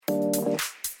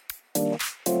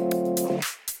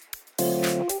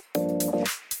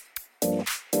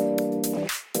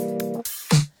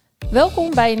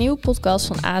Welkom bij een nieuwe podcast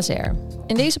van ASR.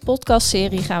 In deze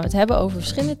podcastserie gaan we het hebben over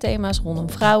verschillende thema's rondom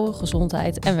vrouwen,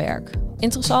 gezondheid en werk.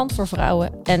 Interessant voor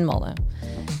vrouwen en mannen.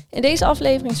 In deze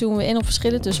aflevering zoomen we in op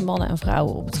verschillen tussen mannen en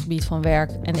vrouwen op het gebied van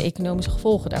werk en de economische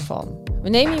gevolgen daarvan. We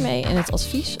nemen je mee in het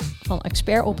advies van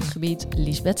expert op het gebied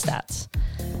Liesbeth Staats.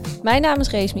 Mijn naam is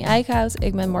Reesmi Eickhout,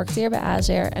 ik ben marketeer bij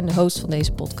ASR en de host van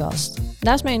deze podcast.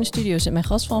 Naast mij in de studio zit mijn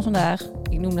gast van vandaag,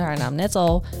 ik noemde haar naam net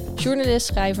al,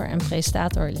 journaliste, schrijver en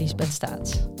presentator Liesbeth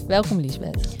Staats. Welkom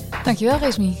Liesbeth. Dankjewel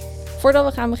Reesmi. Voordat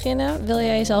we gaan beginnen, wil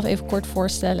jij jezelf even kort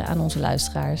voorstellen aan onze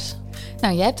luisteraars?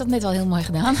 Nou, jij hebt dat net al heel mooi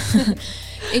gedaan.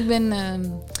 Ik ben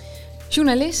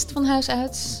journalist van huis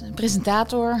uit,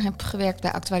 presentator. Heb gewerkt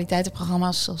bij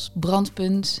actualiteitenprogramma's zoals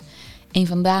Brandpunt, Eén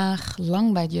Vandaag,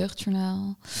 lang bij het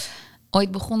Jeugdjournaal.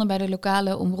 Ooit begonnen bij de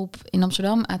lokale omroep in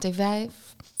Amsterdam, AT5.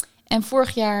 En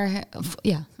vorig jaar,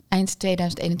 eind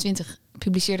 2021,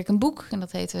 publiceerde ik een boek. En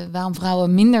dat heette Waarom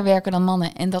vrouwen minder werken dan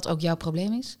mannen en dat ook jouw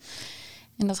probleem is.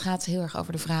 En dat gaat heel erg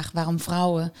over de vraag waarom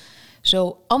vrouwen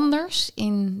zo anders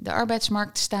in de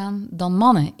arbeidsmarkt staan dan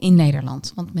mannen in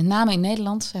Nederland. Want met name in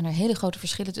Nederland zijn er hele grote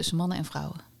verschillen tussen mannen en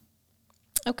vrouwen.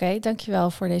 Oké,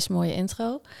 dankjewel voor deze mooie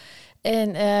intro.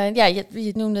 En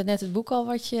je noemde net het boek al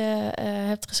wat je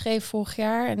hebt geschreven vorig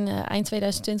jaar. En eind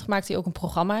 2020 maakte je ook een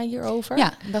programma hierover.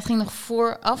 Ja, dat ging nog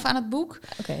vooraf aan het boek.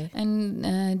 Okay.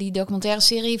 En die documentaire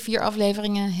serie, 4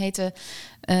 afleveringen, heette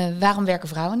Waarom werken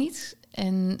vrouwen niet?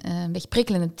 En een beetje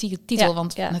prikkelende titel,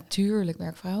 want natuurlijk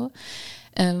werken vrouwen.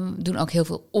 Doen ook heel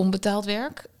veel onbetaald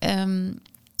werk.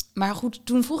 Maar goed,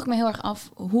 toen vroeg ik me heel erg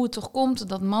af hoe het toch komt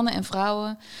dat mannen en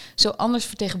vrouwen zo anders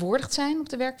vertegenwoordigd zijn op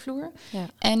de werkvloer. Ja.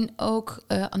 En ook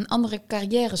een andere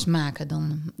carrières maken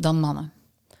dan mannen.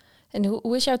 En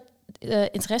hoe is jouw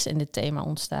interesse in dit thema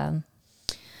ontstaan?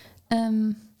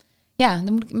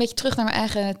 Dan moet ik een beetje terug naar mijn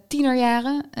eigen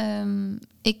tienerjaren.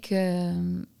 Ik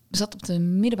zat op de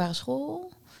middelbare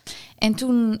school. En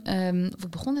toen, ik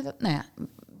begon met dat,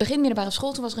 begin middelbare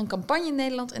school, toen was er een campagne in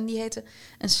Nederland en die heette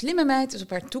Een slimme meid is op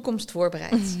haar toekomst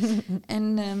voorbereid.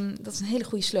 En dat is een hele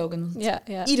goede slogan.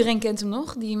 Ja. Iedereen kent hem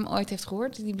nog, die hem ooit heeft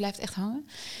gehoord. Die blijft echt hangen.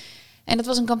 En dat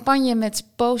was een campagne met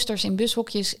posters in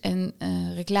bushokjes en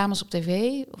reclames op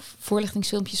tv, of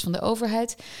voorlichtingsfilmpjes van de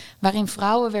overheid, waarin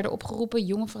vrouwen werden opgeroepen,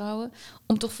 jonge vrouwen,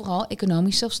 om toch vooral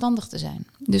economisch zelfstandig te zijn.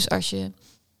 Dus als je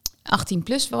 18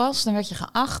 plus was, dan werd je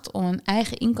geacht om een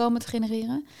eigen inkomen te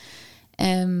genereren.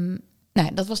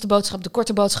 Dat was de boodschap, de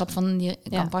korte boodschap van die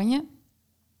campagne.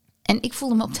 En ik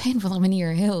voelde me op de een of andere manier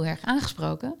heel erg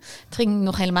aangesproken. Het ging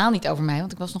nog helemaal niet over mij,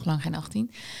 want ik was nog lang geen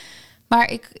 18.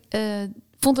 Maar ik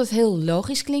vond het heel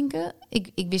logisch klinken.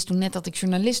 Ik wist toen net dat ik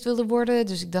journalist wilde worden.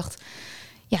 Dus ik dacht,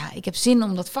 ik heb zin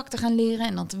om dat vak te gaan leren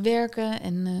en dan te werken.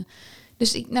 En,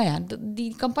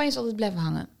 die campagne is altijd blijven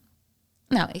hangen.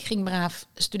 Nou, ik ging braaf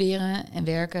studeren en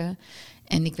werken.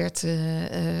 En ik werd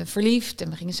verliefd en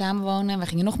we gingen samenwonen. En we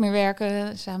gingen nog meer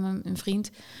werken, samen met een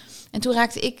vriend. En toen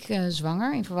raakte ik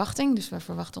zwanger in verwachting. Dus we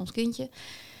verwachten ons kindje.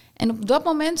 En op dat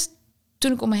moment,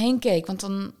 toen ik om me heen keek, want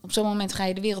dan op zo'n moment ga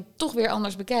je de wereld toch weer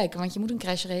anders bekijken. Want je moet een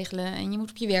crash regelen en je moet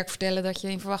op je werk vertellen dat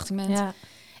je in verwachting bent. Ja.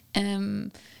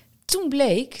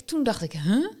 Toen dacht ik,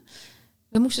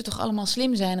 we moesten toch allemaal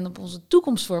slim zijn en op onze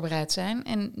toekomst voorbereid zijn.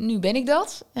 En nu ben ik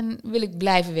dat en wil ik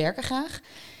blijven werken graag.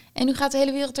 En nu gaat de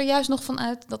hele wereld er juist nog van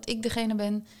uit dat ik degene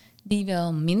ben die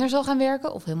wel minder zal gaan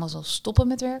werken of helemaal zal stoppen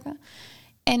met werken.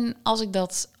 En als ik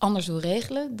dat anders wil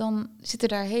regelen, dan zitten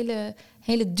daar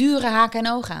hele dure haken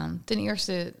en ogen aan. Ten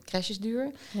eerste, crash is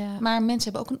duur, maar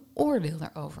mensen hebben ook een oordeel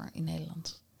daarover in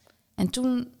Nederland. En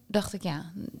toen dacht ik,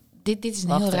 dit is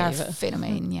een heel raar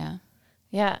fenomeen,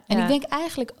 En ik denk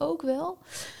eigenlijk ook wel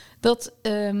dat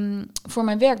voor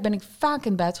mijn werk ben ik vaak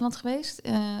in het buitenland geweest.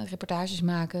 Reportages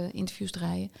maken, interviews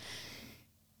draaien.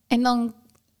 En dan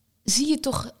zie je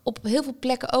toch op heel veel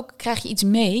plekken ook, krijg je iets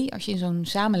mee, als je in zo'n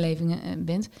samenleving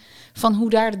bent, van hoe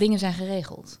daar de dingen zijn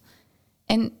geregeld.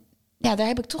 En daar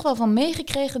heb ik toch wel van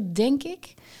meegekregen, denk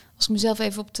ik, als ik mezelf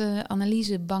even op de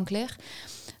analysebank leg,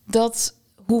 dat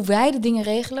hoe wij de dingen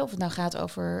regelen, of het nou gaat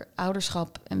over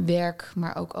ouderschap en werk,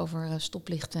 maar ook over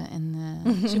stoplichten en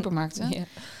supermarkten,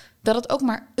 dat het ook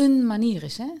maar een manier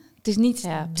is. Hè? Het is niet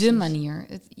de manier.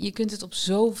 Je kunt het op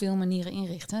zoveel manieren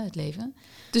inrichten, het leven.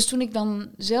 Dus toen ik dan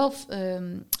zelf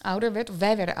ouder werd, of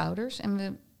wij werden ouders, en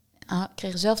we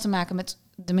kregen zelf te maken met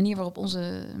de manier waarop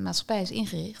onze maatschappij is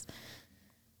ingericht,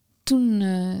 toen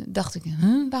dacht ik,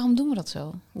 waarom doen we dat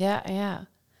zo?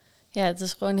 Ja, het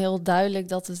is gewoon heel duidelijk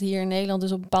dat het hier in Nederland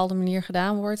dus op een bepaalde manier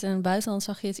gedaan wordt. En in het buitenland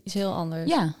zag je het iets heel anders.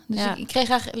 Ja, dus ik kreeg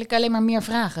eigenlijk alleen maar meer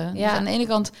vragen. Ja. Dus aan de ene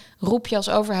kant roep je als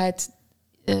overheid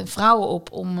vrouwen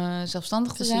op om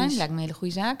zelfstandig te zijn. Lijkt me een hele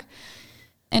goede zaak.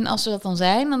 En als ze dat dan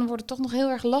zijn, dan wordt het toch nog heel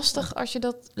erg lastig als je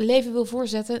dat leven wil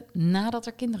voortzetten nadat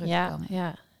er kinderen komen.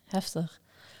 Ja, heftig.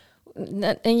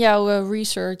 In jouw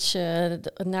research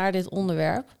naar dit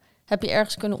onderwerp, heb je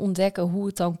ergens kunnen ontdekken hoe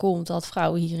het dan komt dat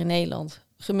vrouwen hier in Nederland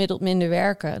gemiddeld minder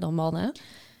werken dan mannen?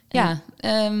 Ja,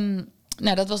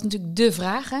 nou dat was natuurlijk de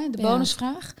vraag, hè, de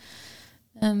bonusvraag.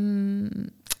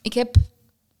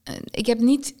 Ik heb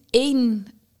niet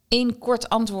één kort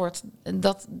antwoord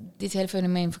dat dit hele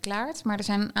fenomeen verklaart. Maar er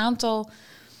zijn een aantal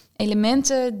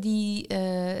elementen die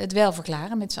het wel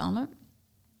verklaren met z'n allen.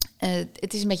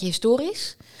 Het is een beetje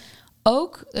historisch.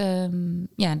 Ook de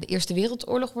Eerste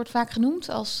Wereldoorlog wordt vaak genoemd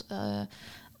als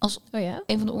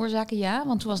een van de oorzaken. Ja,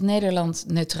 want toen was Nederland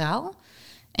neutraal.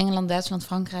 Engeland, Duitsland,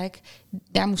 Frankrijk.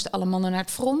 Daar moesten alle mannen naar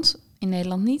het front. In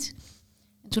Nederland niet.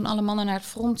 En toen alle mannen naar het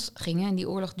front gingen, en die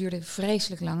oorlog duurde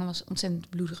vreselijk lang, was ontzettend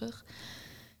bloederig.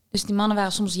 Dus die mannen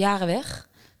waren soms jaren weg.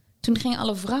 Toen gingen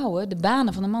alle vrouwen de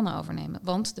banen van de mannen overnemen.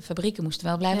 Want de fabrieken moesten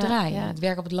wel blijven draaien. Ja. Het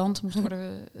werk op het land moest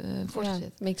worden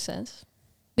voortgezet. Makes sense.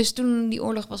 Dus toen die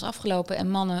oorlog was afgelopen en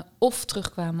mannen of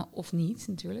terugkwamen of niet,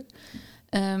 natuurlijk.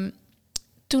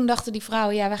 Toen dachten die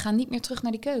vrouwen, wij gaan niet meer terug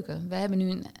naar die keuken. We hebben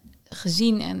nu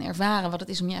gezien en ervaren wat het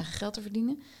is om je eigen geld te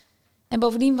verdienen. En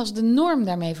bovendien was de norm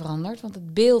daarmee veranderd. Want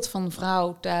het beeld van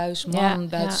vrouw thuis, man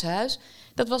buitenshuis,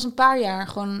 dat was een paar jaar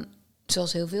gewoon,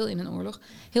 zoals heel veel in een oorlog,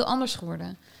 heel anders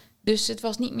geworden. Dus het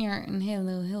was niet meer een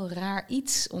heel raar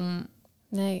iets om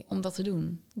dat te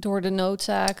doen. Door de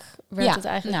noodzaak werd het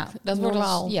eigenlijk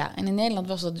normaal. En in Nederland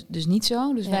was dat dus niet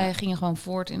zo. Dus wij gingen gewoon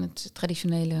voort in het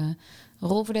traditionele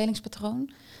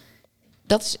rolverdelingspatroon.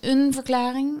 Dat is een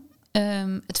verklaring.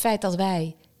 Het feit dat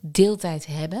wij deeltijd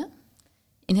hebben.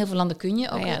 In heel veel landen kun je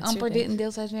ook amper in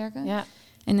deeltijd werken. Ja.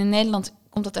 En in Nederland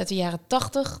komt dat uit de jaren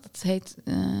 80.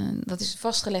 Dat is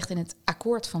vastgelegd in het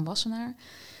akkoord van Wassenaar.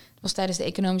 Dat was tijdens de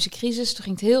economische crisis. Toen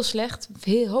ging het heel slecht.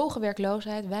 Heel hoge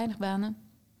werkloosheid, weinig banen.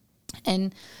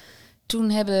 En toen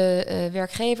hebben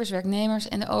werkgevers, werknemers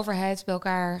en de overheid bij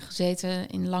elkaar gezeten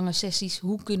in lange sessies.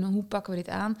 Hoe pakken we dit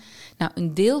aan? Nou,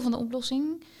 een deel van de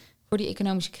oplossing voor die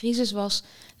economische crisis was,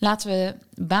 laten we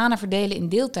banen verdelen in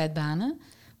deeltijdbanen.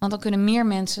 Want dan kunnen meer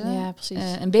mensen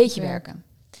een beetje werken.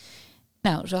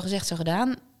 Nou, zo gezegd, zo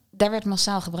gedaan. Daar werd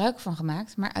massaal gebruik van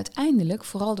gemaakt. Maar uiteindelijk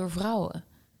vooral door vrouwen.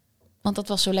 Want dat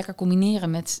was zo lekker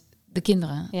combineren met de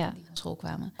kinderen die van school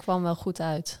kwamen. Kwam wel goed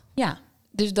uit. Ja,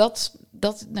 dus dat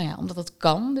omdat het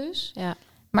kan dus. Ja.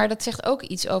 Maar dat zegt ook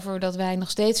iets over dat wij nog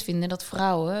steeds vinden dat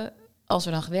vrouwen, als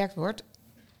er dan gewerkt wordt,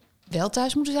 wel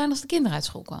thuis moeten zijn als de kinderen uit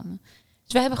school kwamen.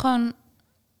 Dus wij hebben gewoon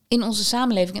in onze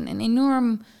samenleving een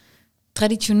enorm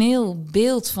traditioneel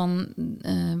beeld van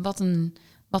wat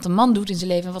een man doet in zijn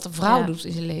leven en wat een vrouw doet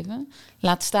in zijn leven.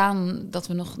 Laat staan dat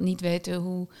we nog niet weten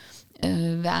hoe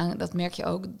dat merk je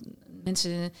ook.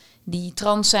 Mensen die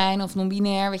trans zijn of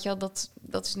non-binair, weet je wel,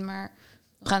 dat is maar.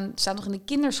 Staat nog in de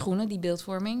kinderschoenen, die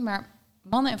beeldvorming. Maar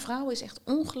mannen en vrouwen is echt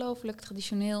ongelooflijk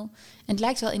traditioneel. En het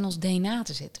lijkt wel in ons DNA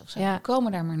te zitten. Of zo. We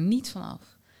komen daar maar niet van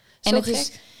af.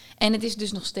 En het is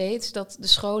dus nog steeds dat de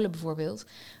scholen bijvoorbeeld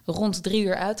rond 3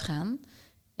 uur uitgaan.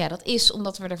 Ja, dat is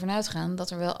omdat we ervan uitgaan dat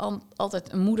er wel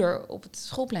altijd een moeder op het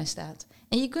schoolplein staat.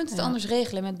 En je kunt het anders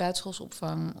regelen met buitenschoolse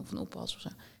opvang of een oppas of zo.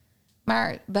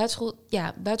 Maar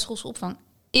buitenschoolse opvang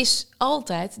is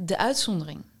altijd de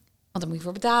uitzondering. Want daar moet je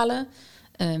voor betalen.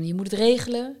 Je moet het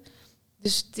regelen.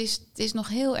 Dus het is nog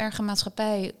heel erg een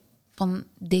maatschappij van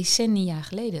decennia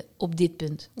geleden op dit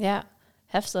punt. Ja,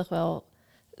 heftig wel.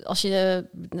 Als je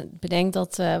bedenkt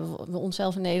dat we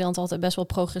onszelf in Nederland altijd best wel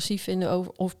progressief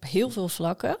vinden op heel veel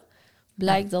vlakken,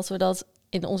 blijkt dat we dat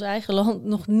in ons eigen land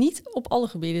nog niet op alle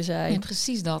gebieden zijn. Ja,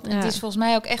 precies dat. En het is volgens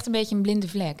mij ook echt een beetje een blinde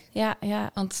vlek. Ja.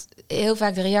 Want heel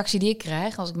vaak de reactie die ik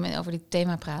krijg als ik over dit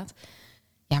thema praat,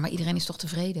 ja, maar iedereen is toch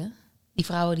tevreden? Die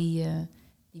vrouwen die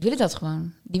willen dat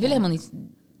gewoon. Die willen helemaal niet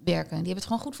werken. Die hebben het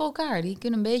gewoon goed voor elkaar. Die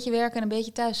kunnen een beetje werken en een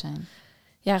beetje thuis zijn.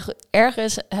 Ja,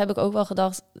 ergens heb ik ook wel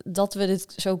gedacht dat we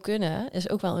dit zo kunnen. Is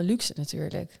ook wel een luxe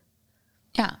natuurlijk.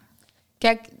 Ja.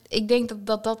 Kijk, ik denk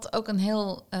dat ook een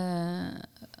heel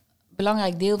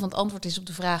belangrijk deel van het antwoord is op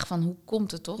de vraag van hoe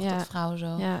komt het toch dat vrouwen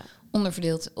zo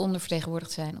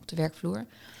ondervertegenwoordigd zijn op de werkvloer.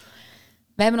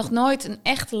 We hebben nog nooit een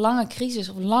echt lange crisis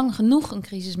of lang genoeg een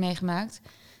crisis meegemaakt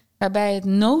waarbij het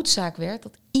noodzaak werd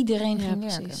dat iedereen ging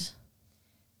werken.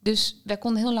 Dus wij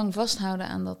konden heel lang vasthouden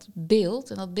aan dat beeld.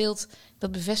 En dat beeld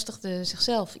dat bevestigde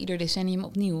zichzelf ieder decennium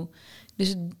opnieuw. Dus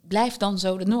het blijft dan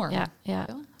zo de norm.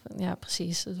 Ja,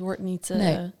 precies. Het wordt niet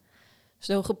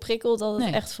zo geprikkeld dat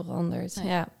het echt verandert. Nee.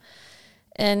 Ja.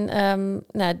 En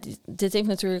dit heeft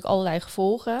natuurlijk allerlei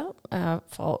gevolgen.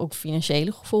 Vooral ook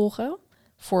financiële gevolgen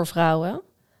voor vrouwen.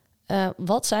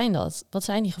 Wat zijn dat? Wat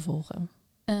zijn die gevolgen?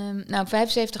 Nou,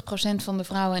 75% van de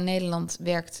vrouwen in Nederland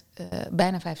werkt,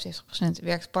 bijna 75%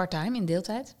 werkt part-time in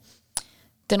deeltijd.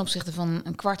 Ten opzichte van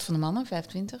een kwart van de mannen,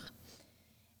 25.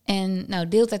 En nou,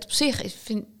 deeltijd op zich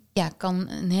kan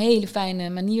een hele fijne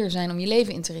manier zijn om je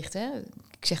leven in te richten. Hè?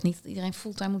 Ik zeg niet dat iedereen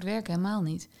fulltime moet werken, helemaal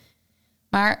niet.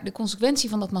 Maar de consequentie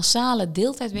van dat massale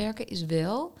deeltijdwerken is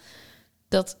wel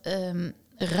dat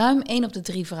ruim 1 op de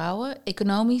 3 vrouwen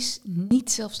economisch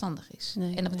niet zelfstandig is.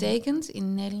 Nee, en dat betekent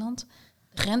in Nederland,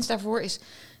 de grens daarvoor is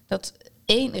dat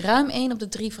ruim 1 op de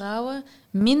 3 vrouwen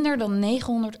minder dan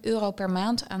 €900 per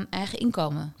maand aan eigen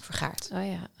inkomen vergaart. Oh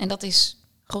ja. En dat is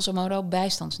grosso modo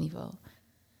bijstandsniveau.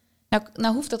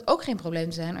 Nou hoeft dat ook geen probleem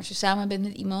te zijn als je samen bent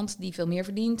met iemand die veel meer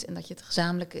verdient en dat je het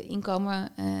gezamenlijke inkomen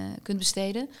kunt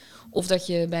besteden. Of dat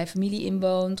je bij familie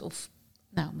inwoont of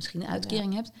misschien een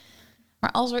uitkering hebt.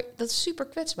 Maar dat is super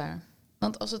kwetsbaar.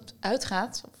 Want als het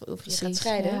uitgaat, of je gaat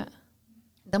scheiden,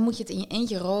 dan moet je het in je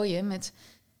eentje rooien met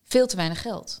veel te weinig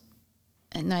geld.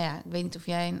 En ik weet niet of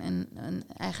jij een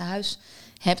eigen huis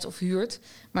hebt of huurt,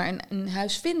 maar een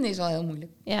huis vinden is al heel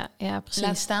moeilijk. Ja, precies.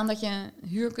 Laat staan dat je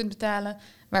huur kunt betalen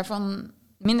waarvan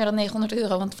minder dan €900,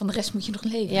 want van de rest moet je nog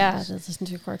leven. Ja, dat is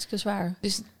natuurlijk hartstikke zwaar.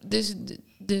 Dus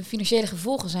de financiële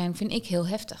gevolgen vind ik heel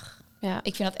heftig. Ja.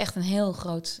 Ik vind dat echt een heel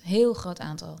groot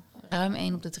aantal. Ruim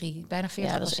 1 op de 3, bijna 40%.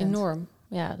 Ja, dat is enorm.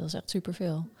 Ja, dat is echt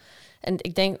superveel. En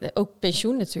ik denk ook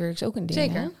pensioen natuurlijk is ook een ding.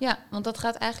 Zeker, hè? ja, want dat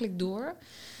gaat eigenlijk door.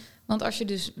 Want als je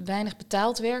dus weinig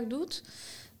betaald werk doet,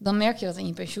 dan merk je dat in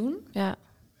je pensioen. Ja.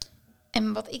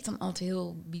 En wat ik dan altijd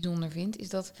heel bijzonder vind, is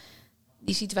dat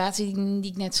die situatie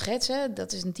die ik net schets,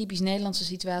 dat is een typisch Nederlandse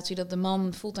situatie, dat de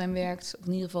man fulltime werkt, of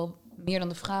in ieder geval meer dan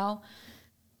de vrouw,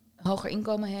 hoger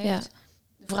inkomen heeft. Ja.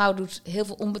 De vrouw doet heel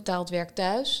veel onbetaald werk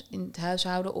thuis, in het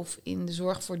huishouden of in de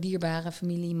zorg voor dierbare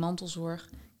familie, mantelzorg,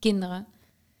 kinderen.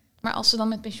 Maar als ze dan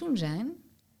met pensioen zijn,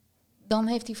 dan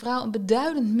heeft die vrouw een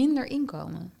beduidend minder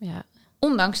inkomen. Ja.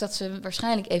 Ondanks dat ze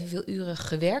waarschijnlijk evenveel uren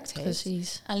gewerkt heeft.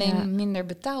 Precies. Alleen minder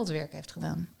betaald werk heeft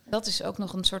gedaan. Dat is ook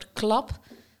nog een soort klap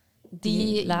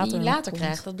die je later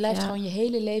krijgt. Dat blijft gewoon je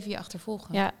hele leven je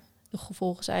achtervolgen. Ja, de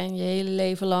gevolgen zijn je hele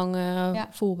leven lang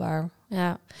voelbaar.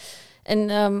 Ja.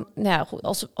 En goed,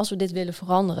 als we dit willen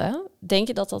veranderen, denk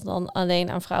je dat dat dan alleen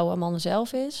aan vrouwen en mannen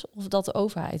zelf is? Of dat de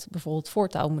overheid bijvoorbeeld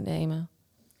voortouw moet nemen?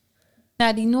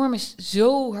 Nou, die norm is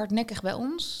zo hardnekkig bij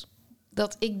ons,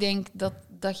 dat ik denk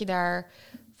dat je daar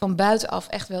van buitenaf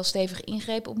echt wel stevig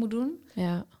ingrepen op moet doen.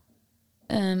 Ja.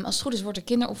 Als het goed is, wordt de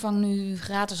kinderopvang nu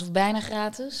gratis of bijna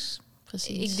gratis.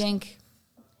 Precies.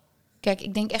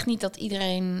 Ik denk echt niet dat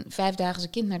iedereen 5 dagen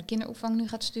zijn kind naar de kinderopvang nu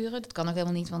gaat sturen. Dat kan ook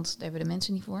helemaal niet, want daar hebben de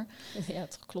mensen niet voor. Ja,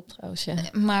 dat klopt trouwens, ja.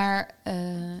 Maar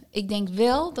ik denk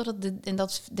wel dat en dat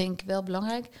is denk ik wel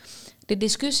belangrijk, de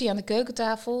discussie aan de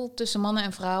keukentafel tussen mannen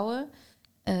en vrouwen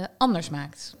anders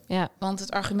maakt. Ja. Want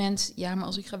het argument, maar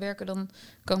als ik ga werken, dan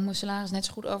kan ik mijn salaris net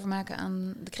zo goed overmaken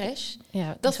aan de crash.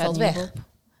 Ja, dat valt weg. Op.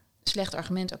 Slecht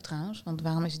argument ook trouwens, want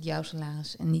waarom is het jouw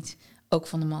salaris en niet ook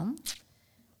van de man?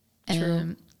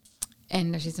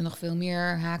 En er zitten nog veel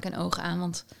meer haken en ogen aan,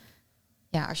 want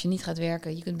als je niet gaat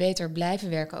werken, je kunt beter blijven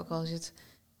werken, ook al is het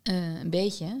een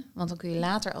beetje. Want dan kun je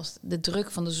later, als de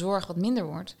druk van de zorg wat minder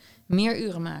wordt, meer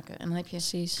uren maken. En dan heb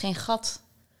je geen gat,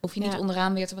 hoef je niet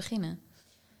onderaan weer te beginnen.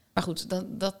 Maar goed,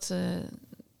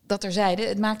 dat terzijde.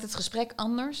 Het maakt het gesprek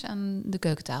anders aan de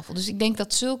keukentafel. Dus ik denk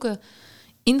dat zulke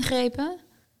ingrepen,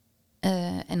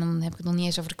 en dan heb ik het nog niet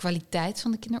eens over de kwaliteit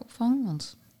van de kinderopvang,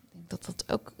 want ik denk dat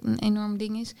dat ook een enorm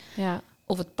ding is. Ja.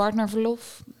 Of het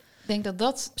partnerverlof. Ik denk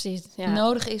dat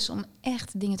nodig is om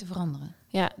echt dingen te veranderen.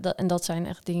 Ja, dat zijn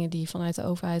echt dingen die vanuit de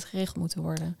overheid gericht moeten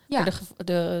worden. Ja.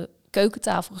 De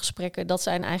keukentafelgesprekken, dat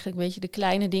zijn eigenlijk een beetje de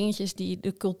kleine dingetjes die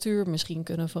de cultuur misschien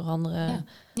kunnen veranderen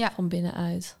van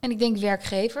binnenuit. En ik denk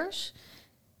werkgevers,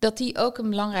 dat die ook een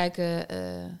belangrijke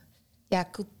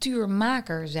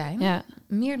cultuurmaker zijn. Ja.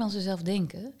 Meer dan ze zelf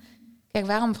denken. Kijk,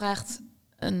 waarom vraagt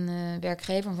een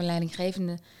werkgever of een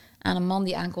leidinggevende aan een man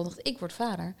die aankondigt, ik word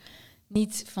vader,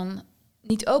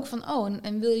 niet ook van,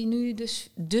 en wil je nu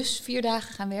dus 4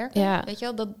 dagen gaan werken? Ja. Weet je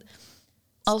wel, dat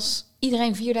als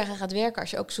iedereen 4 dagen gaat werken,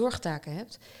 als je ook zorgtaken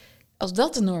hebt, als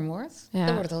dat de norm wordt, dan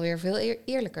wordt het alweer veel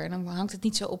eerlijker. En dan hangt het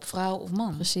niet zo op vrouw of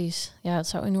man. Precies, ja, dat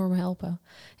zou enorm helpen.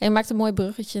 En je maakt een mooi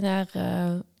bruggetje naar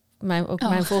mijn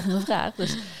volgende vraag.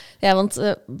 Dus, want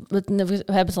we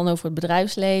hebben het dan over het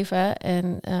bedrijfsleven.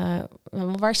 En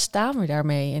waar staan we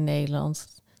daarmee in Nederland?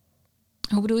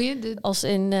 Hoe bedoel je? Als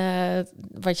in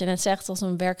wat je net zegt, als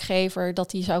een werkgever dat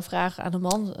die zou vragen aan een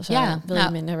man, wil je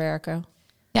minder werken?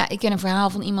 Ja, ik ken een verhaal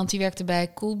van iemand die werkte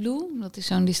bij Coolblue. Dat is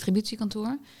zo'n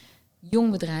distributiekantoor.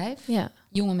 Jong bedrijf,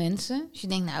 jonge mensen. Dus je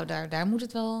denkt, daar moet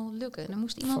het wel lukken. Dan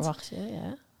moest iemand verwacht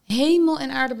je, hemel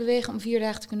en aarde bewegen om 4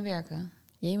 dagen te kunnen werken.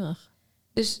 Jemig.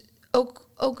 Dus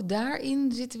ook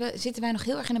daarin zitten wij nog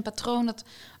heel erg in een patroon dat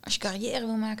als je carrière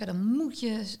wil maken, dan moet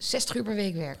je 60 uur per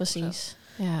week werken. Precies.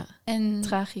 Ja. En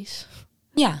tragisch.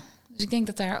 Ja, dus ik denk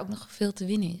dat daar ook nog veel te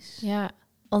winnen is. Ja.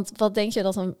 Want wat denk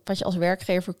je wat je als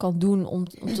werkgever kan doen om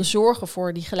te zorgen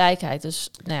voor die gelijkheid?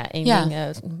 Dus één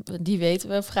ding, die weten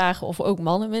we, vragen of ook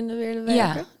mannen minder willen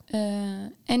werken. Ja,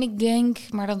 en ik denk,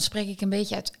 maar dan spreek ik een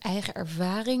beetje uit eigen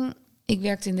ervaring. Ik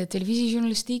werkte in de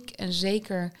televisiejournalistiek en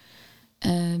zeker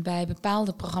bij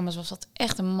bepaalde programma's was dat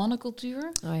echt een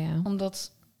mannencultuur. Oh ja.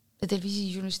 Omdat de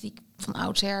televisiejournalistiek van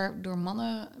oudsher door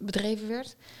mannen bedreven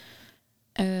werd.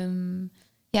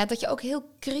 Dat je ook heel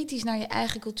kritisch naar je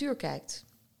eigen cultuur kijkt.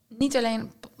 Niet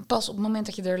alleen pas op het moment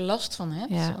dat je er last van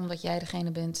hebt, omdat jij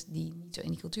degene bent die niet zo in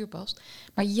die cultuur past,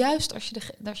 maar juist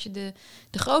als je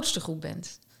de grootste groep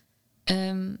bent.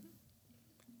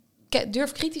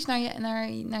 Durf kritisch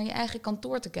naar je eigen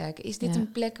kantoor te kijken. Is dit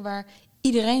een plek waar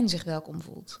iedereen zich welkom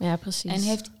voelt? Ja, precies. En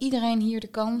heeft iedereen hier de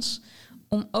kans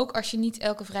om, ook als je niet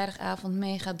elke vrijdagavond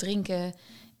mee gaat drinken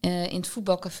in het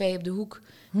voetbalcafé op de hoek,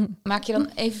 maak je dan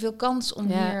evenveel kans om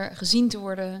hier gezien te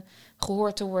worden,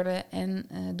 gehoord te worden en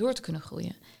door te kunnen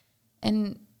groeien.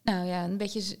 En een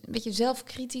beetje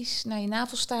zelfkritisch naar je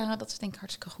navel staren, dat is denk ik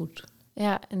hartstikke goed.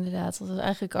 Ja, inderdaad. Dat is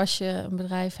eigenlijk als je een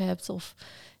bedrijf hebt of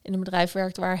in een bedrijf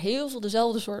werkt waar heel veel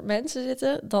dezelfde soort mensen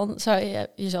zitten, dan zou je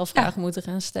jezelf vragen moeten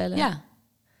gaan stellen. Ja.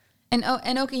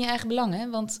 En ook in je eigen belang, hè?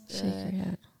 Want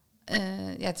zeker,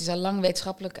 het is al lang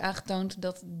wetenschappelijk aangetoond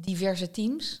dat diverse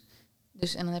teams,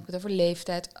 dus en dan heb ik het over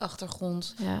leeftijd,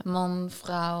 achtergrond, man,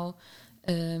 vrouw,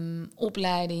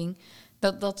 opleiding,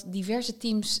 dat diverse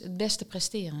teams het beste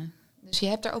presteren. Dus je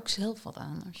hebt daar ook zelf wat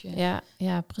aan. Als je...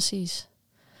 Ja, precies.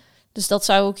 Dus dat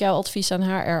zou ook jouw advies aan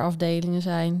HR-afdelingen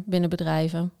zijn binnen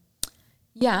bedrijven?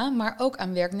 Ja, maar ook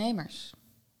aan werknemers.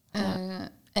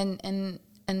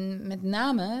 En met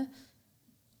name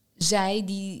zij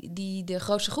die de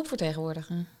grootste groep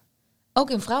vertegenwoordigen. Ook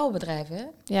in vrouwenbedrijven, hè?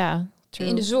 Ja, true.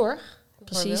 In de zorg.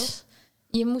 Precies.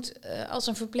 Je moet, als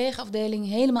een verpleegafdeling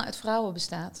helemaal uit vrouwen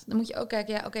bestaat, dan moet je ook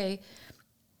kijken,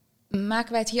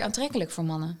 maken wij het hier aantrekkelijk voor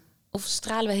mannen? Of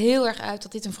stralen we heel erg uit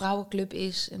dat dit een vrouwenclub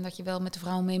is en dat je wel met de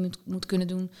vrouwen mee moet kunnen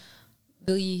doen?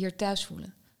 Wil je je hier thuis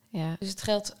voelen? Ja. Dus het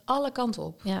geldt alle kanten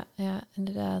op. Ja,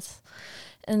 inderdaad.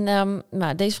 En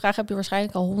deze vraag heb je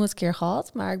waarschijnlijk al 100 keer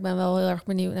gehad, maar ik ben wel heel erg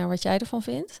benieuwd naar wat jij ervan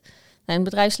vindt. In het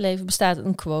bedrijfsleven bestaat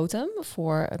een quotum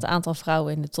voor het aantal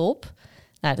vrouwen in de top.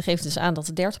 Dat geeft dus aan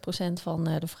dat 30% van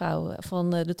de vrouwen van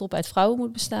de top uit vrouwen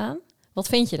moet bestaan. Wat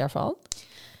vind je daarvan?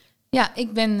 Ja,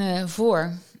 ik ben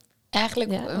voor.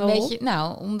 Eigenlijk een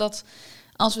beetje, omdat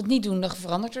als we het niet doen, dan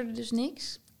verandert er dus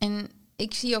niks. En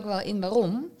ik zie ook wel in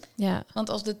waarom. Ja. Want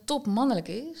als de top mannelijk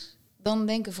is, dan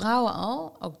denken vrouwen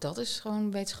al, ook dat is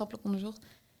gewoon wetenschappelijk onderzocht.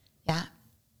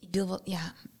 Ik wil wel,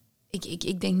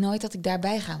 ik denk nooit dat ik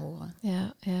daarbij ga horen.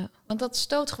 Ja. Want dat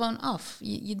stoot gewoon af.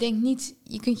 Je denkt niet,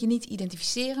 je kunt je niet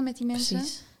identificeren met die mensen.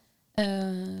 Precies.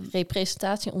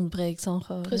 Representatie ontbreekt dan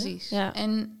gewoon. Precies. Ja.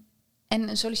 En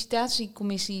een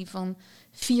sollicitatiecommissie van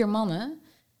 4 mannen,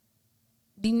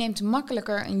 die neemt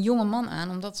makkelijker een jonge man aan,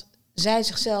 omdat zij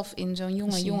zichzelf in zo'n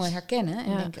jongen herkennen.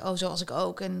 En denken, zoals ik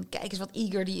ook. En kijk eens wat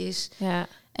eager die is. Ja.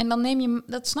 En dan neem je,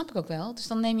 dat snap ik ook wel, dus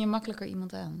dan neem je makkelijker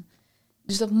iemand aan.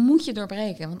 Dus dat moet je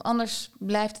doorbreken, want anders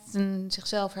blijft het een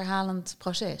zichzelf herhalend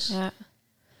proces. Ja.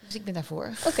 Dus ik ben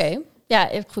daarvoor. Oké. Ja,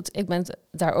 goed. Ik ben het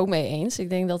daar ook mee eens. Ik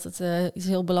denk dat het iets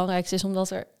heel belangrijks is,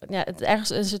 omdat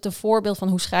ergens is het een voorbeeld van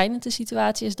hoe schrijnend de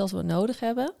situatie is dat we nodig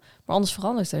hebben. Maar anders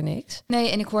verandert er niks.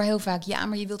 Nee, en ik hoor heel vaak,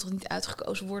 maar je wilt toch niet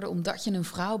uitgekozen worden omdat je een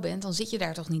vrouw bent? Dan zit je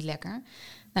daar toch niet lekker?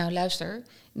 Nou, luister.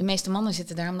 De meeste mannen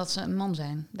zitten daar omdat ze een man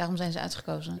zijn. Daarom zijn ze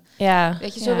uitgekozen. Ja.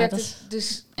 Weet je, zo werkt het.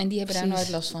 Dus, en die hebben daar nooit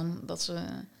last van. Dat ze...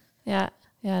 Ja,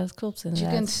 dat klopt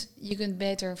inderdaad. Dus je kunt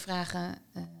beter vragen,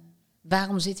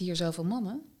 waarom zitten hier zoveel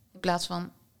mannen? In plaats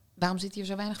van, waarom zitten hier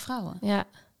zo weinig vrouwen? Ja.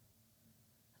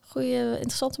 Goeie,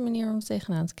 interessante manier om er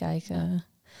tegenaan te kijken. Ja.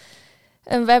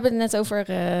 En we hebben het net over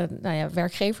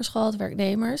werkgevers gehad,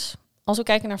 werknemers. Als we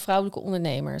kijken naar vrouwelijke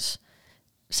ondernemers,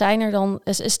 zijn er dan,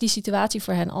 is die situatie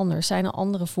voor hen anders? Zijn er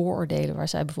andere vooroordelen waar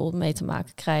zij bijvoorbeeld mee te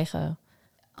maken krijgen?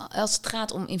 Als het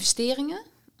gaat om investeringen,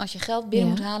 als je geld binnen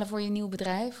moet halen voor je nieuw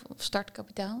bedrijf of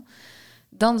startkapitaal,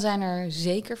 dan zijn er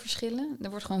zeker verschillen. Er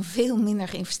wordt gewoon veel minder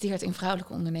geïnvesteerd in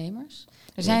vrouwelijke ondernemers.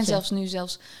 Er zijn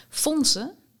zelfs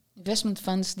fondsen, investment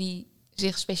funds, die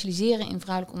zich specialiseren in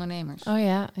vrouwelijke ondernemers. Oh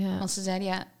ja. Want ze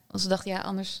zeiden, ze dachten,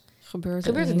 anders gebeurt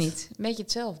het niet. Een beetje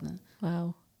hetzelfde.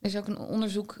 Wauw. Er is ook een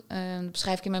onderzoek, dat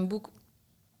beschrijf ik in mijn boek,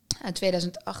 uit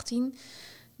 2018.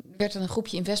 Werd er een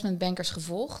groepje investmentbankers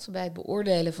gevolgd bij het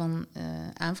beoordelen van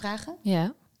aanvragen.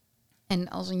 Ja. En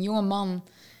als een jonge man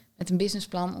met een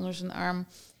businessplan onder zijn arm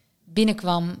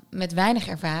binnenkwam met weinig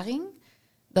ervaring,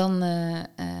 dan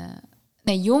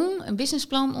jong, een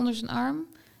businessplan onder zijn arm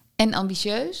en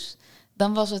ambitieus,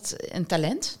 dan was het een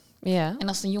talent. Ja. En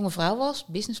als het een jonge vrouw was,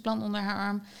 businessplan onder haar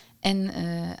arm en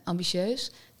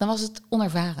ambitieus, dan was het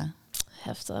onervaren.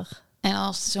 Heftig. En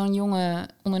als zo'n jonge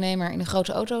ondernemer in een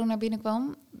grote auto naar binnen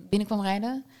kwam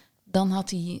rijden, dan had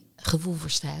hij gevoel voor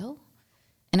stijl.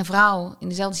 En een vrouw in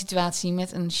dezelfde situatie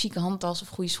met een chique handtas of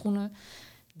goede schoenen,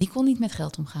 die kon niet met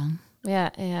geld omgaan.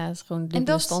 Ja, het is gewoon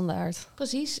de standaard.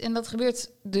 Precies, en dat gebeurt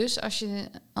dus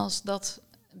als dat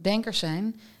bankers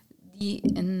zijn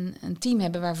die een team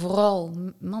hebben waar vooral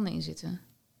mannen in zitten.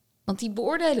 Want die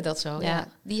beoordelen dat zo. Ja.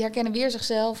 Die herkennen weer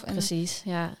zichzelf. Precies,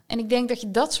 ja. En ik denk dat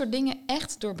je dat soort dingen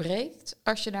echt doorbreekt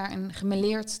als je daar een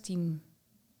gemêleerd team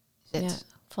zet.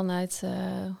 Ja, vanuit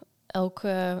elk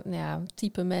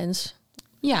type mens.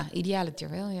 Ja, idealiter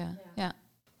wel, ja.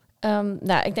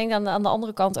 Ik denk aan de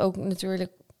andere kant ook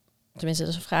natuurlijk, tenminste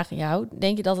dat is een vraag aan jou,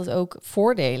 denk je dat het ook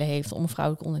voordelen heeft om een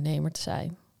vrouwelijke ondernemer te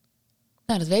zijn?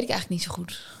 Nou, dat weet ik eigenlijk niet zo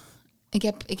goed.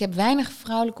 Ik heb weinig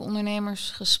vrouwelijke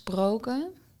ondernemers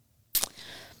gesproken.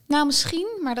 Nou,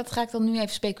 misschien, maar dat ga ik dan nu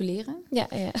even speculeren. Ja.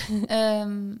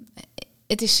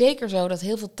 Het is zeker zo dat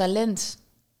heel veel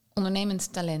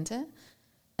ondernemend talenten,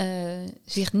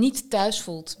 zich niet thuis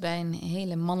voelt bij een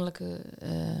hele mannelijke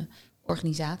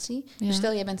organisatie. Ja. Dus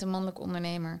stel, jij bent een mannelijke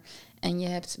ondernemer en je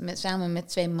hebt samen met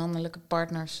 2 mannelijke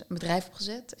partners een bedrijf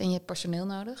opgezet en je hebt personeel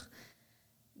nodig.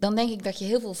 Dan denk ik dat je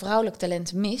heel veel vrouwelijk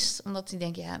talent mist, omdat die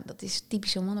denken, ja, dat is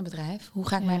typisch een mannenbedrijf. Hoe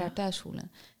ga ik mij daar thuis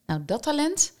voelen? Nou, dat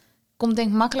talent komt denk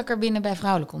ik makkelijker binnen bij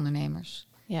vrouwelijke ondernemers.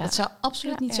 Ja. Dat zou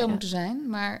absoluut niet zo moeten zijn,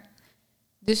 maar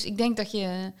dus ik denk dat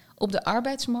je op de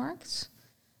arbeidsmarkt,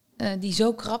 die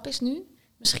zo krap is nu,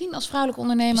 misschien als vrouwelijke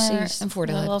ondernemer een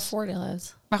voordeel hebt. Wel een voordeel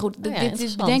uit. Maar goed, dit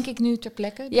is denk ik nu ter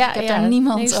plekke. Dus ik heb daar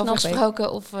niemand over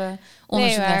gesproken of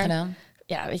onderzoek naar gedaan.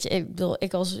 Ja, weet je,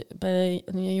 ik als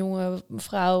een jonge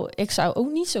vrouw, ik zou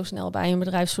ook niet zo snel bij een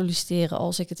bedrijf solliciteren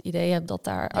als ik het idee heb dat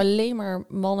daar alleen maar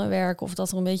mannen werken of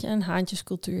dat er een beetje een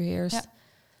haantjescultuur heerst.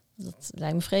 Ja. Dat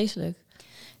lijkt me vreselijk.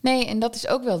 Nee, en dat is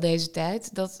ook wel deze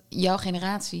tijd, dat jouw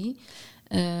generatie,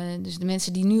 dus de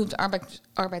mensen die nu op de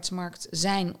arbeidsmarkt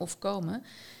zijn of komen,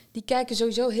 die kijken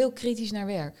sowieso heel kritisch naar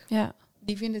werk. Ja.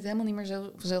 Die vinden het helemaal niet meer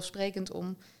zo vanzelfsprekend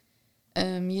om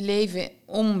je leven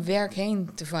om werk heen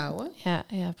te vouwen. Ja,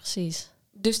 precies.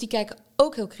 Dus die kijken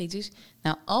ook heel kritisch.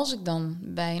 Nou, als ik dan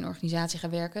bij een organisatie ga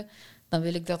werken, dan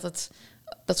wil ik dat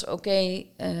ze oké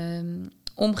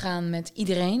omgaan met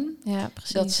iedereen. Ja,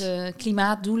 precies. Dat ze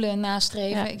klimaatdoelen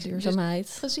nastreven. Ja, duurzaamheid.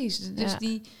 Dus, precies. Dus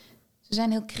ze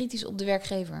zijn heel kritisch op de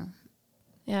werkgever.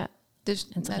 Ja. Dus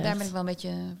daar ben ik wel een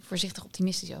beetje voorzichtig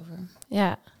optimistisch over.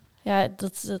 Ja,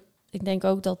 ik denk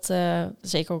ook dat,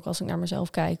 zeker ook als ik naar mezelf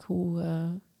kijk, hoe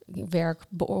ik werk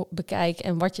bekijk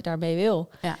en wat je daarmee wil.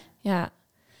 Ja.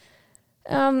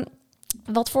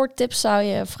 Wat voor tips zou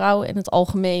je vrouwen in het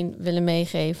algemeen willen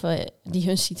meegeven die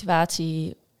hun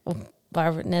situatie,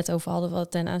 waar we het net over hadden,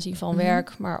 ten aanzien van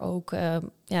werk, maar ook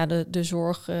de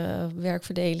zorg,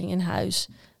 werkverdeling in huis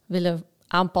willen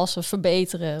aanpassen,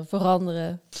 verbeteren,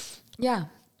 veranderen? Ja,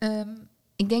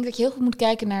 ik denk dat je heel goed moet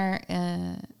kijken naar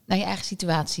je eigen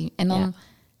situatie. En dan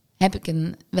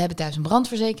we hebben thuis een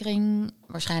brandverzekering,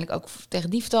 waarschijnlijk ook tegen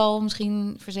diefstal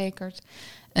misschien verzekerd.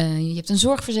 Je hebt een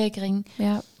zorgverzekering.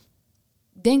 Ja.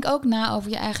 Denk ook na over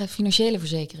je eigen financiële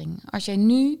verzekering. Als jij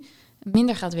nu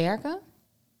minder gaat werken,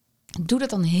 doe dat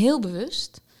dan heel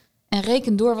bewust en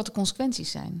reken door wat de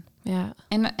consequenties zijn. Ja.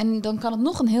 En dan kan het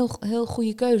nog een heel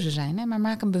goede keuze zijn, hè? Maar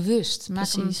maak hem bewust.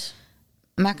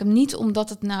 Maak hem niet omdat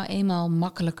het nou eenmaal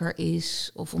makkelijker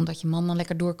is of omdat je man dan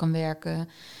lekker door kan werken.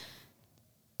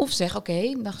 Of zeg,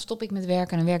 oké, dan stop ik met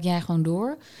werken en dan werk jij gewoon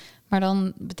door. Maar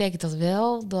dan betekent dat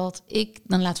wel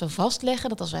dan laten we vastleggen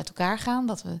dat als we uit elkaar gaan,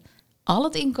 dat we al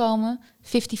het inkomen 50-50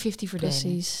 verdelen.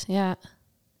 Precies, ja.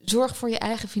 Zorg voor je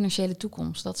eigen financiële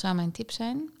toekomst. Dat zou mijn tip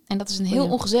zijn. En dat is een heel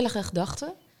ongezellige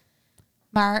gedachte.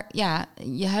 Maar ja,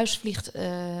 je huis vliegt,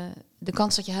 de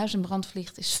kans dat je huis in brand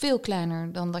vliegt is veel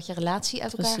kleiner dan dat je relatie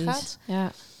uit elkaar gaat.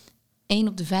 Ja. 1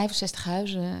 op de 65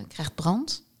 huizen krijgt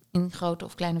brand in grote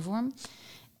of kleine vorm.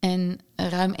 En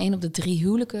ruim 1 op de 3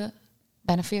 huwelijken,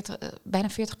 bijna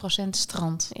 40%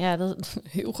 strand. Ja, dat is een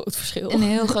heel groot verschil. Een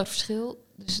heel groot verschil.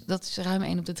 Dus dat is ruim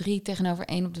 1 op de 3 tegenover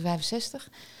 1 op de 65.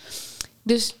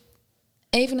 Dus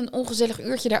even een ongezellig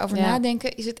uurtje daarover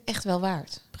nadenken is het echt wel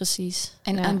waard. Precies.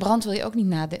 En aan brand wil je ook niet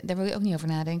daar wil je ook niet over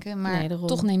nadenken, maar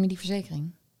toch neem je die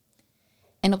verzekering.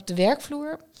 En op de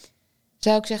werkvloer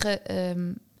zou ik zeggen,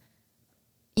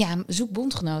 zoek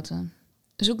bondgenoten.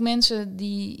 Zoek mensen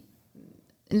die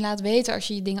laat weten als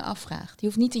je je dingen afvraagt. Je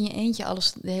hoeft niet in je eentje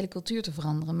de hele cultuur te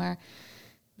veranderen. Maar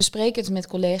bespreek het met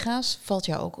collega's. Valt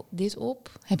jou ook dit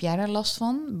op? Heb jij daar last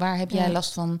van? Waar heb jij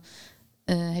last van?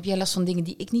 Heb jij last van dingen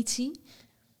die ik niet zie?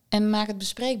 En maak het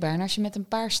bespreekbaar. En als je met een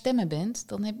paar stemmen bent,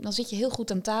 dan zit je heel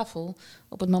goed aan tafel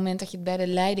op het moment dat je het bij de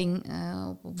leiding,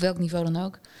 op welk niveau dan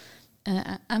ook,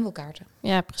 aan wil kaarten.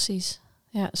 Ja, precies.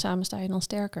 Ja, samen sta je dan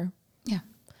sterker. Ja.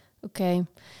 Oké.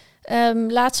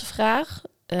 Laatste vraag.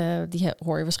 Die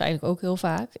hoor je waarschijnlijk ook heel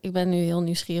vaak. Ik ben nu heel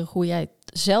nieuwsgierig hoe jij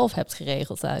het zelf hebt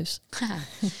geregeld thuis.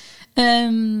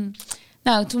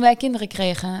 Nou, toen wij kinderen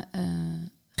kregen,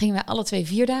 gingen wij alle 2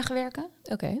 4 dagen werken.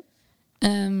 Oké.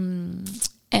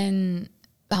 En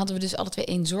hadden we dus alle 2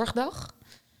 1 zorgdag.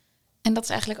 En dat is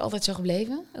eigenlijk altijd zo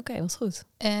gebleven. Oké, wat goed.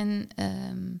 En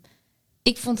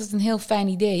ik vond het een heel fijn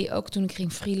idee, ook toen ik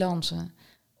ging freelancen,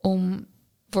 om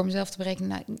voor mezelf te berekenen,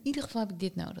 nou, in ieder geval heb ik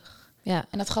dit nodig. Ja.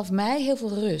 En dat gaf mij heel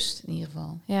veel rust, in ieder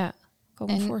geval. Ja, kan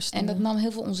me voorstellen. En dat nam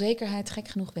heel veel onzekerheid gek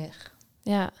genoeg weg.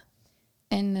 Ja.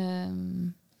 En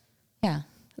ja.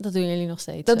 Dat doen jullie nog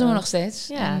steeds? Dat doen we nog steeds.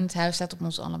 Ja. En het huis staat op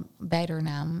ons beider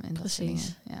naam. En precies. Dat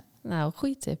soort dingen. Ja. Nou,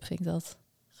 goede tip vind ik dat.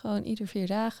 Gewoon ieder 4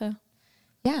 dagen.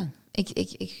 Ja,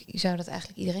 ik zou dat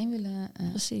eigenlijk iedereen willen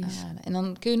aanraden. En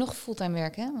dan kun je nog fulltime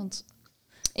werken, hè? Want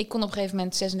ik kon op een gegeven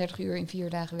moment 36 uur in 4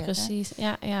 dagen werken. Precies,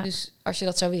 ja. Dus als je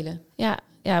dat zou willen.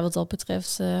 Ja, wat dat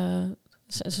betreft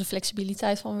is de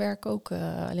flexibiliteit van werk ook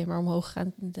alleen maar omhoog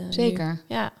gaan. Zeker.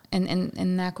 Nu. Ja.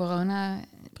 En na corona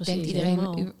denkt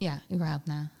iedereen überhaupt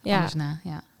na. Anders na,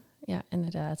 Ja,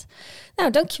 inderdaad.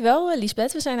 Nou, dankjewel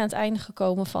Liesbeth. We zijn aan het einde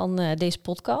gekomen van deze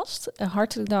podcast.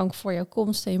 Hartelijk dank voor jouw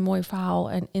komst en je mooie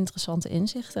verhaal en interessante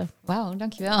inzichten. Wauw,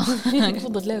 dankjewel. Ik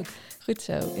vond het leuk. Goed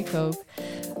zo, ik ook.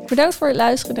 Bedankt voor het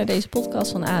luisteren naar deze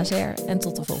podcast van ASR en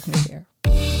tot de volgende keer.